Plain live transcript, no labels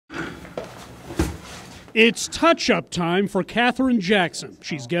It's touch-up time for Katherine Jackson.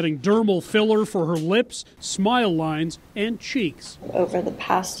 She's getting dermal filler for her lips, smile lines, and cheeks. Over the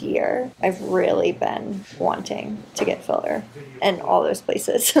past year, I've really been wanting to get filler in all those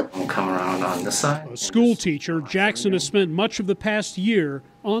places. We'll come around on this side. A school teacher, Jackson has spent much of the past year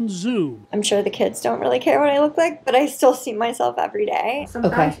on Zoom. I'm sure the kids don't really care what I look like, but I still see myself every day.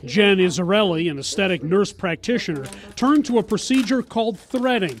 Okay. Jen Izzarelli, an aesthetic nurse practitioner, turned to a procedure called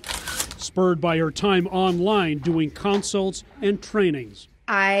threading, spurred by her time online doing consults and trainings.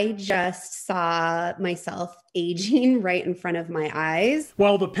 I just saw myself aging right in front of my eyes.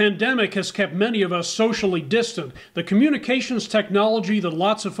 While the pandemic has kept many of us socially distant, the communications technology that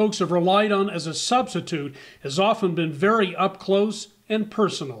lots of folks have relied on as a substitute has often been very up close and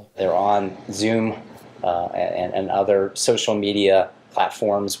personal. They're on Zoom and other social media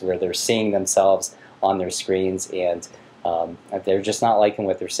platforms where they're seeing themselves on their screens, and they're just not liking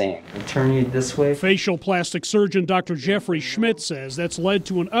what they're seeing. Turn you this way. Facial plastic surgeon Dr. Jeffrey Schmidt says that's led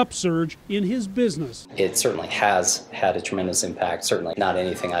to an upsurge in his business. It certainly has had a tremendous impact, certainly not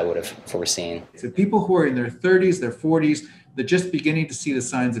anything I would have foreseen. So people who are in their 30s, their 40s, they're just beginning to see the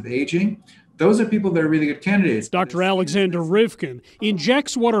signs of aging. Those are people that are really good candidates. Dr. Alexander Rivkin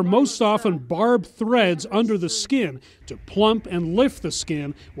injects what are most often barbed threads under the skin to plump and lift the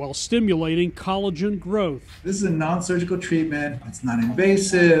skin while stimulating collagen growth. This is a non-surgical treatment. It's not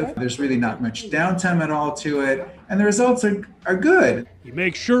invasive. There's really not much downtime at all to it. And the results are good. He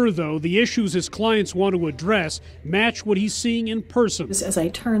makes sure, though, the issues his clients want to address match what he's seeing in person. As I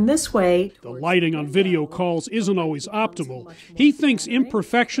turn this way, the lighting on video calls isn't always optimal. He thinks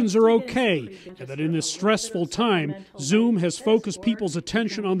imperfections are okay, and that in this stressful time, Zoom has focused people's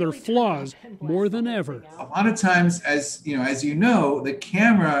attention on their flaws more than ever. A lot of times, as you know, the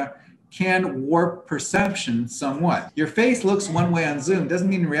camera can warp perception somewhat. Your face looks one way on Zoom, doesn't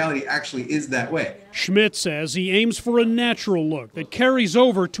mean reality actually is that way. Schmidt says he aims for a natural look that carries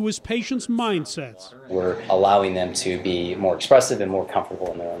over to his patients' mindsets. We're allowing them to be more expressive and more comfortable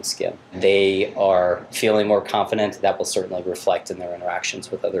in their own skin. They are feeling more confident. That will certainly reflect in their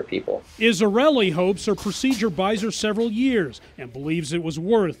interactions with other people. Izzarelli hopes her procedure buys her several years and believes it was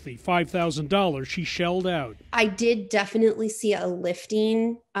worth the $5,000 she shelled out. I did definitely see a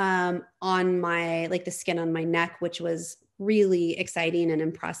lifting on the skin on my neck, which was really exciting and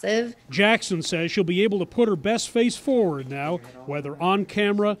impressive. Jackson says she'll be able to put her best face forward now, whether on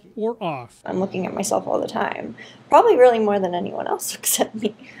camera or off. I'm looking at myself all the time, probably really more than anyone else looks at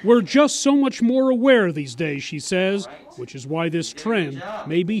me. We're just so much more aware these days, she says, which is why this trend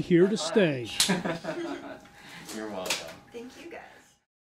may be here to stay. You're welcome.